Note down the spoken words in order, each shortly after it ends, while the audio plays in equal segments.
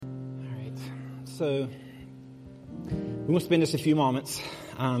So we want to spend just a few moments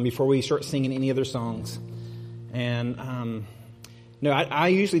before we start singing any other songs. And I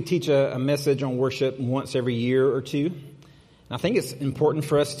usually teach a message on worship once every year or two. And I think it's important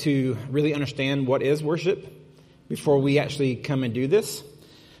for us to really understand what is worship before we actually come and do this.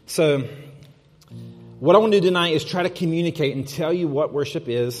 So what I want to do tonight is try to communicate and tell you what worship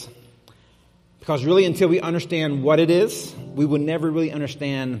is. Because really, until we understand what it is, we will never really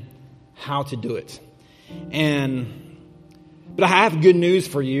understand how to do it. But I have good news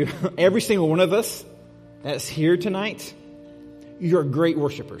for you. Every single one of us that's here tonight, you're great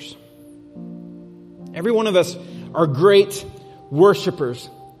worshipers. Every one of us are great worshipers.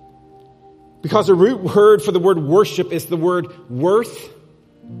 Because the root word for the word worship is the word worth-ship.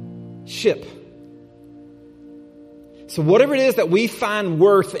 So whatever it is that we find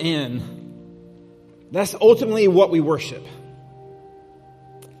worth in, that's ultimately what we worship.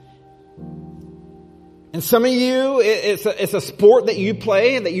 And some of you, it's a sport that you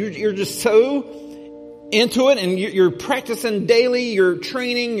play that you're just so into it, and you're practicing daily, you're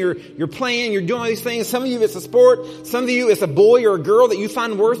training, you're playing, you're doing all these things. Some of you, it's a sport. Some of you, it's a boy or a girl that you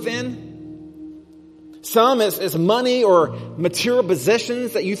find worth in. Some it's money or material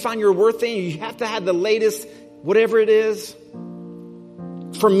possessions that you find your worth in. You have to have the latest, whatever it is.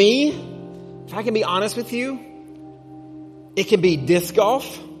 For me, if I can be honest with you, it can be disc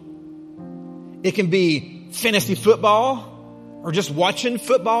golf. It can be fantasy football or just watching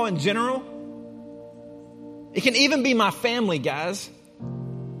football in general. It can even be my family, guys.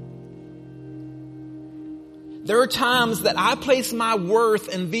 There are times that I place my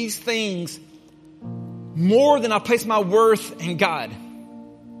worth in these things more than I place my worth in God.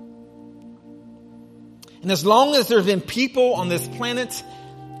 And as long as there's been people on this planet,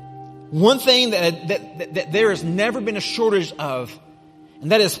 one thing that there has never been a shortage of,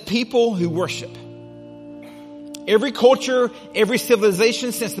 and that is people who worship. Every culture, every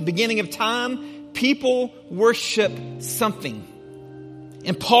civilization since the beginning of time, people worship something.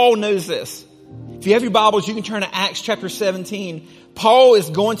 And Paul knows this. If you have your Bibles, you can turn to Acts chapter 17. Paul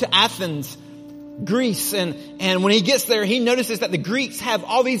is going to Athens, Greece, and when he gets there, he notices that the Greeks have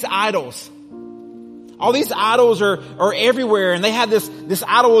all these idols. All these idols are everywhere, and they have this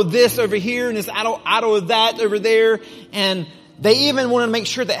idol of this over here and this idol of that over there, and they even wanted to make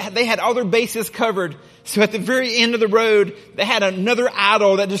sure that they had all their bases covered. So at the very end of the road, they had another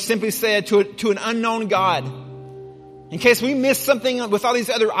idol that just simply said to an unknown God. In case we miss something with all these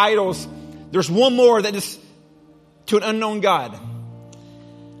other idols, there's one more that just to an unknown God.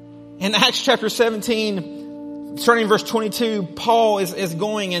 In Acts chapter 17, starting in verse 22, Paul is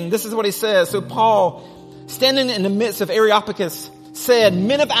going, and this is what he says. So Paul, standing in the midst of Areopagus, said,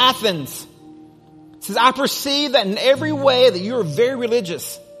 "Men of Athens," says, "I perceive that in every way that you are very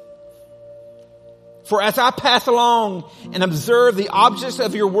religious. For as I pass along and observe the objects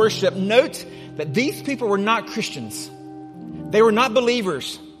of your worship, note that these people were not Christians. They were not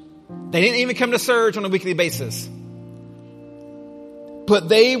believers. They didn't even come to church on a weekly basis. But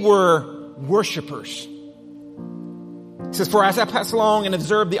they were worshipers." It says, "For as I pass along and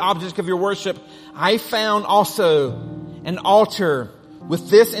observe the objects of your worship, I found also an altar with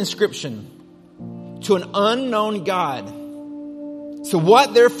this inscription, to an unknown God. So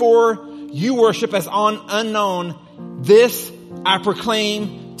what therefore you worship as unknown, this I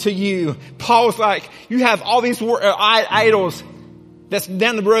proclaim to you." Paul's like, you have all these idols that's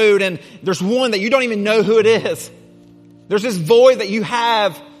down the road, and there's one that you don't even know who it is. There's this void that you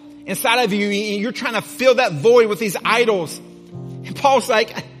have inside of you, and you're trying to fill that void with these idols. And Paul's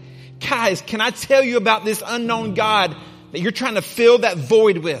like, guys, can I tell you about this unknown God that you're trying to fill that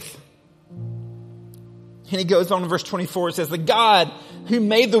void with? And he goes on in verse 24. It says, "The God who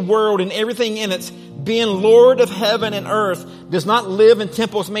made the world and everything in it, being Lord of heaven and earth, does not live in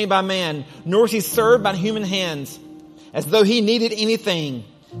temples made by man, nor is he served by human hands, as though he needed anything,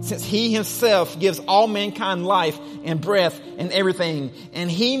 since he himself gives all mankind life and breath and everything.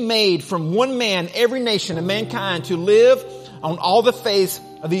 And he made from one man every nation of mankind to live on all the face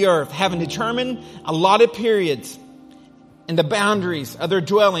of the earth, having determined allotted periods and the boundaries of their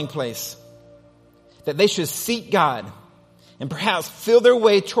dwelling place, that they should seek God and perhaps feel their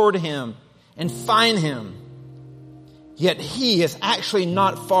way toward him and find him. Yet he is actually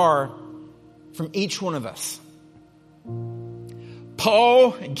not far from each one of us."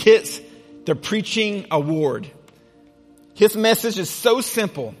 Paul gets the preaching award. His message is so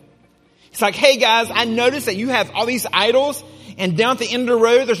simple. It's like, hey guys, I noticed that you have all these idols, and down at the end of the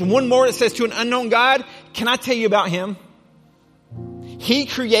road, there's one more that says to an unknown God. Can I tell you about him? He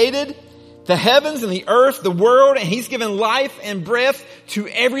created the heavens and the earth, the world, and he's given life and breath to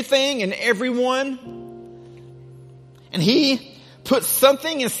everything and everyone. And he put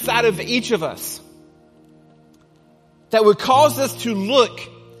something inside of each of us that would cause us to look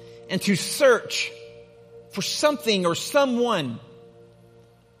and to search for something or someone.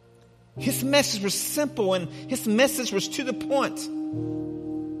 His message was simple and his message was to the point.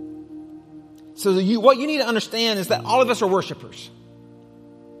 So what you need to understand is that all of us are worshipers.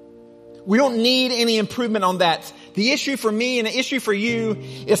 We don't need any improvement on that. The issue for me and the issue for you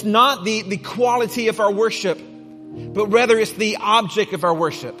is not the quality of our worship, but rather it's the object of our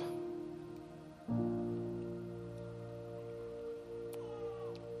worship.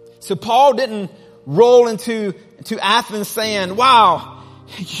 So Paul didn't roll into Athens saying, wow,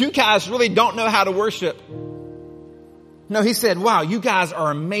 you guys really don't know how to worship. No, he said, wow, you guys are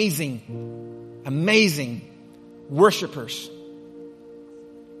amazing worshipers.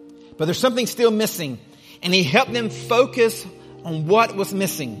 But there's something still missing. And he helped them focus on what was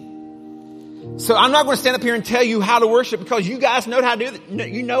missing. So I'm not going to stand up here and tell you how to worship because you guys know how to do it.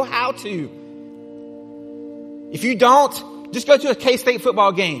 You know how to. If you don't, just go to a K-State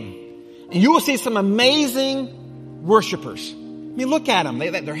football game and you will see some amazing worshipers. I mean, look at them. They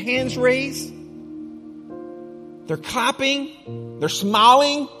have their hands raised. They're clapping. They're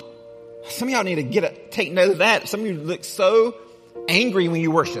smiling. Some of y'all need to take note of that. Some of you look so angry when you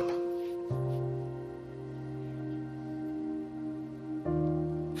worship.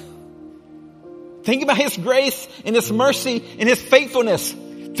 Think about His grace and His mercy and His faithfulness.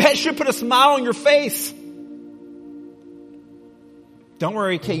 That should put a smile on your face. Don't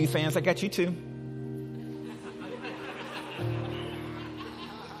worry, KU fans, I got you too.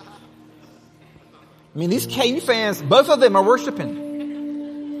 I mean, these KU fans, both of them are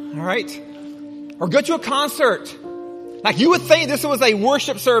worshiping. All right? Or go to a concert. Like you would think this was a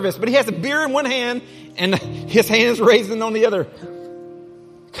worship service, but he has a beer in one hand and his hands raising on the other.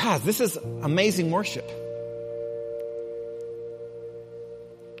 God, this is amazing worship.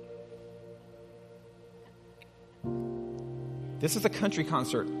 This is a country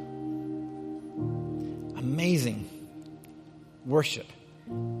concert. Amazing worship.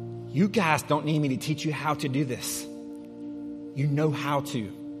 You guys don't need me to teach you how to do this. You know how to.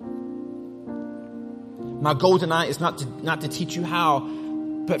 My goal tonight is not to teach you how,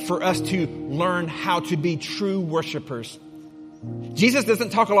 but for us to learn how to be true worshipers. Jesus doesn't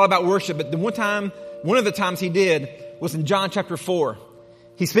talk a lot about worship, but one of the times he did was in John chapter 4.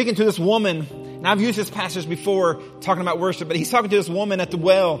 He's speaking to this woman, and I've used this passage before talking about worship, but he's talking to this woman at the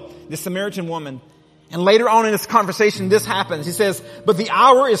well, this Samaritan woman. And later on in this conversation, this happens. He says, but the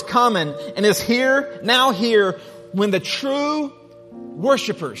hour is coming and is now here, when the true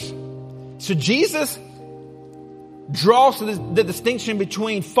worshipers. So Jesus draws the distinction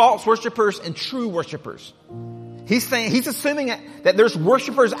between false worshipers and true worshipers. He's assuming that there's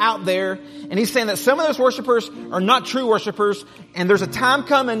worshipers out there, and he's saying that some of those worshipers are not true worshipers, and there's a time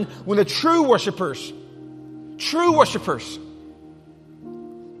coming when the true worshipers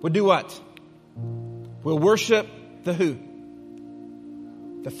will do what? Will worship the who?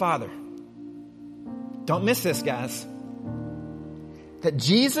 The Father. Don't miss this, guys. That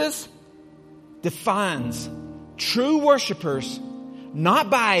Jesus defines true worshipers not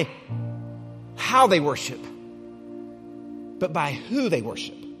by how they worship, but by who they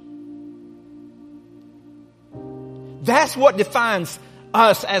worship. That's what defines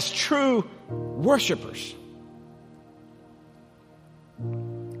us as true worshipers.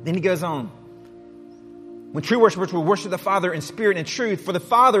 Then he goes on. When true worshipers will worship the Father in spirit and truth, for the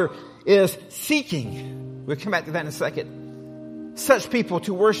Father is seeking. We'll come back to that in a second. Such people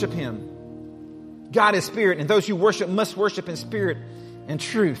to worship Him. God is spirit, and those who worship must worship in spirit and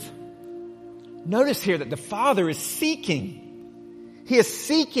truth. Notice here that the Father is seeking. He is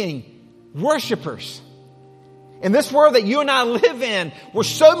seeking worshipers. In this world that you and I live in, where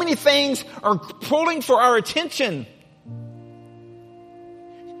so many things are pulling for our attention.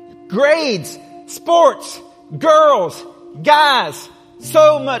 Grades, sports, girls, guys,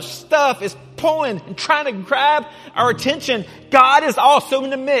 so much stuff is pulling and trying to grab our attention. God is also in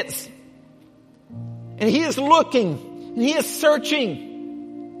the midst. And He is looking and He is searching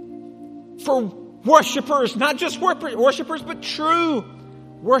for worshipers, not just worshipers, but true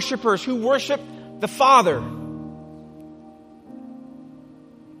worshipers who worship the Father.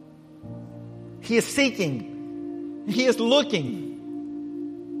 He is seeking. He is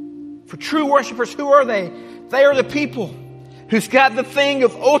looking for true worshipers. Who are they? They are the people who's got the thing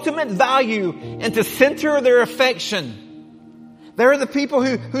of ultimate value into center of their affection. They're the people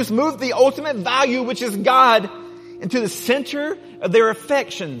who's moved the ultimate value, which is God, into the center of their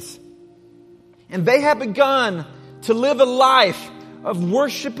affections. And they have begun to live a life of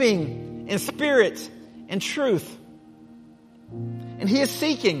worshiping in spirit and truth. And He is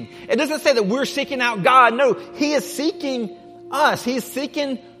seeking. It doesn't say that we're seeking out God. No, He is seeking us. He is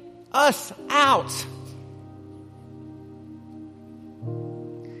seeking us out.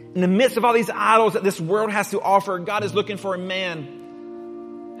 In the midst of all these idols that this world has to offer, God is looking for a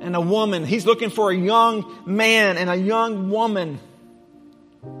man and a woman. He's looking for a young man and a young woman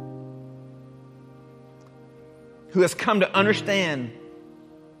who has come to understand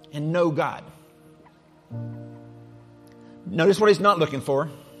and know God. Notice what He's not looking for.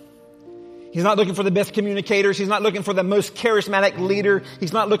 He's not looking for the best communicators. He's not looking for the most charismatic leader.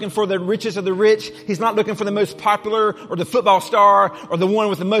 He's not looking for the richest of the rich. He's not looking for the most popular or the football star or the one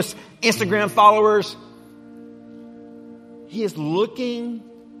with the most Instagram followers. He is looking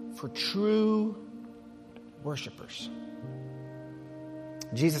for true worshipers.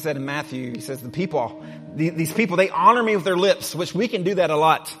 Jesus said in Matthew, He says, these people, they honor me with their lips, which we can do that a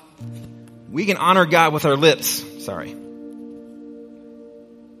lot. We can honor God with our lips. Sorry.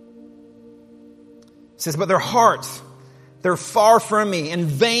 It says, but their hearts, they're far from me. In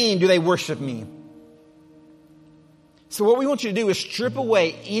vain do they worship me. So what we want you to do is strip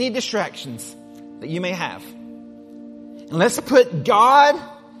away any distractions that you may have. And let's put God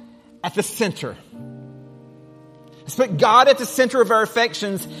at the center. Let's put God at the center of our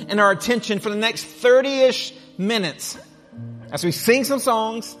affections and our attention for the next 30-ish minutes as we sing some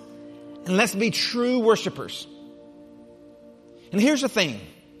songs, and let's be true worshipers. And here's the thing.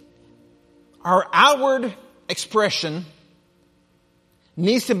 Our outward expression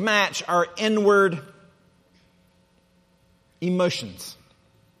needs to match our inward emotions,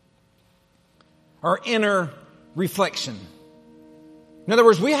 our inner reflection. In other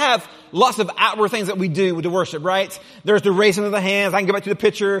words, we have lots of outward things that we do to worship, right? There's the raising of the hands. I can go back to the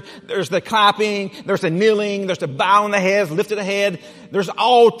picture. There's the clapping. There's the kneeling. There's the bowing the heads, lifting the head. There's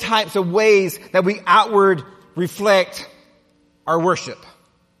all types of ways that we outward reflect our worship.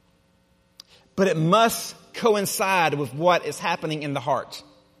 But it must coincide with what is happening in the heart.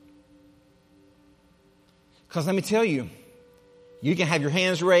 Because let me tell you, you can have your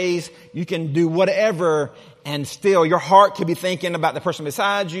hands raised, you can do whatever, and still your heart could be thinking about the person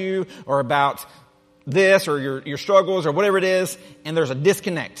beside you, or about this, or your struggles, or whatever it is, and there's a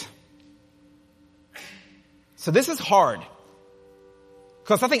disconnect. So this is hard.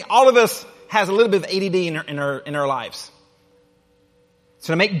 Because I think all of us has a little bit of ADD in our lives.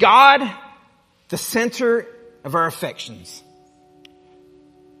 So to make God the center of our affections.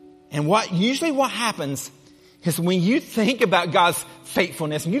 And what happens is when you think about God's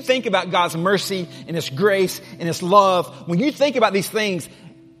faithfulness, when you think about God's mercy and His grace and His love, when you think about these things,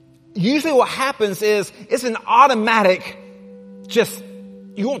 usually what happens is it's an automatic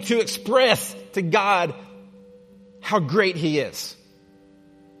you want to express to God how great He is.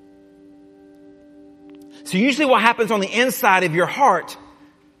 So usually what happens on the inside of your heart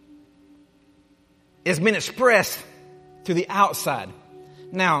is been expressed to the outside.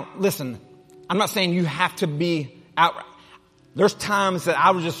 Now, listen, I'm not saying you have to be out. There's times that I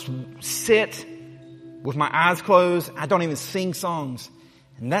will just sit with my eyes closed. I don't even sing songs.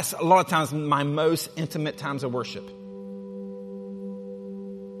 And that's a lot of times my most intimate times of worship.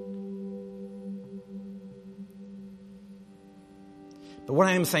 But what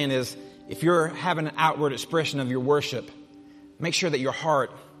I am saying is, if you're having an outward expression of your worship, make sure that your heart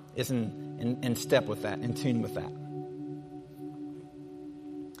is in step with that, in tune with that.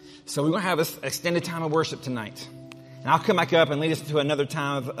 So we're going to have this extended time of worship tonight. And I'll come back up and lead us to another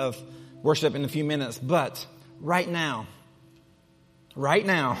time of worship in a few minutes. But right now,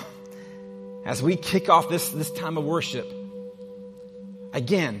 as we kick off this time of worship,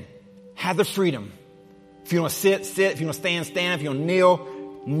 again, have the freedom. If you want to sit, sit. If you want to stand, stand. If you want to kneel,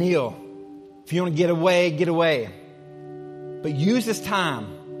 kneel. If you want to get away, get away. But use this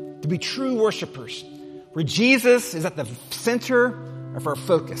time to be true worshipers, where Jesus is at the center of our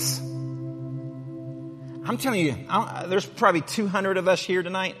focus. I'm telling you, there's probably 200 of us here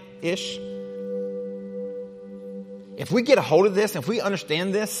tonight-ish. If we get a hold of this, if we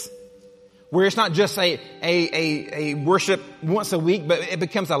understand this, where it's not just a worship once a week, but it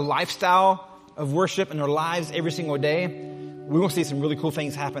becomes a lifestyle of worship in our lives every single day, we're going to see some really cool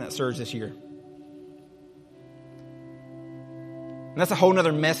things happen at Surge this year. And that's a whole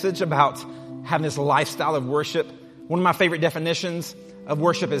nother message about having this lifestyle of worship. One of my favorite definitions of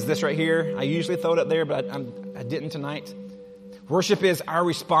worship is this right here. I usually throw it up there, but I didn't tonight. Worship is our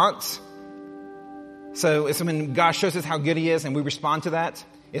response. So it's when God shows us how good He is and we respond to that.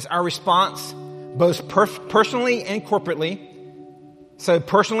 It's our response, both personally and corporately. So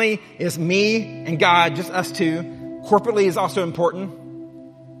personally, it's me and God, just us two. Corporately is also important.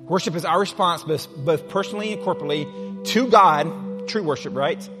 Worship is our response, both personally and corporately, to God, true worship,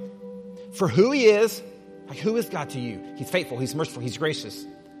 right? For who He is. Like, who is God to you? He's faithful, He's merciful, He's gracious.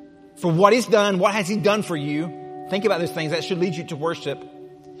 For what He's done, what has He done for you? Think about those things. That should lead you to worship.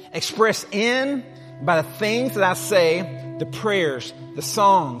 Expressed in, by the things that I say, the prayers, the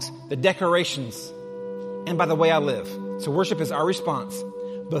songs, the decorations, and by the way I live. So worship is our response,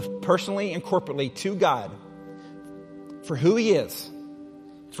 both personally and corporately, to God. For who He is,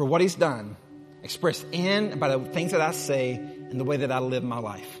 for what He's done, expressed in and by the things that I say and the way that I live my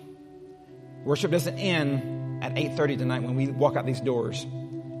life. Worship doesn't end at 8:30 tonight when we walk out these doors.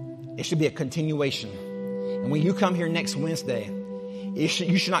 It should be a continuation. And when you come here next Wednesday, you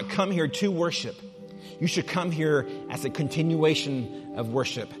should not come here to worship. You should come here as a continuation of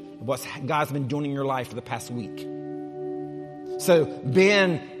worship, of what God's been doing in your life for the past week. So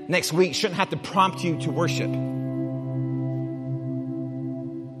Ben next week shouldn't have to prompt you to worship.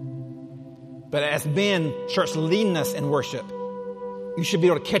 But as Ben starts leading us in worship, you should be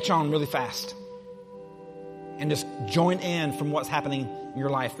able to catch on really fast and just join in from what's happening in your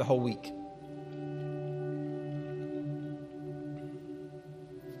life the whole week.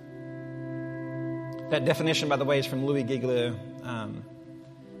 That definition, by the way, is from Louis Giglio.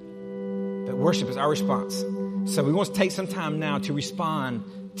 But worship is our response. So we want to take some time now to respond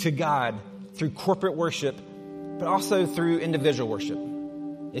to God through corporate worship, but also through individual worship.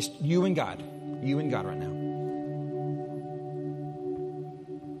 It's you and God right now.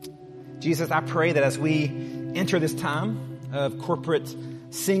 Jesus, I pray that as we enter this time of corporate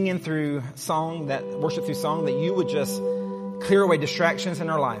singing through song, that worship through song, that you would just clear away distractions in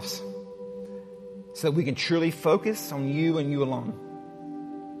our lives so that we can truly focus on you and you alone.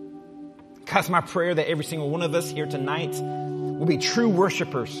 God, it's my prayer that every single one of us here tonight will be true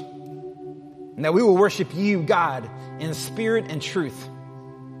worshipers and that we will worship you, God, in spirit and truth.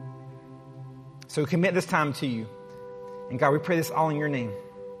 So we commit this time to you. And God, we pray this all in your name.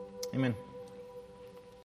 Amen.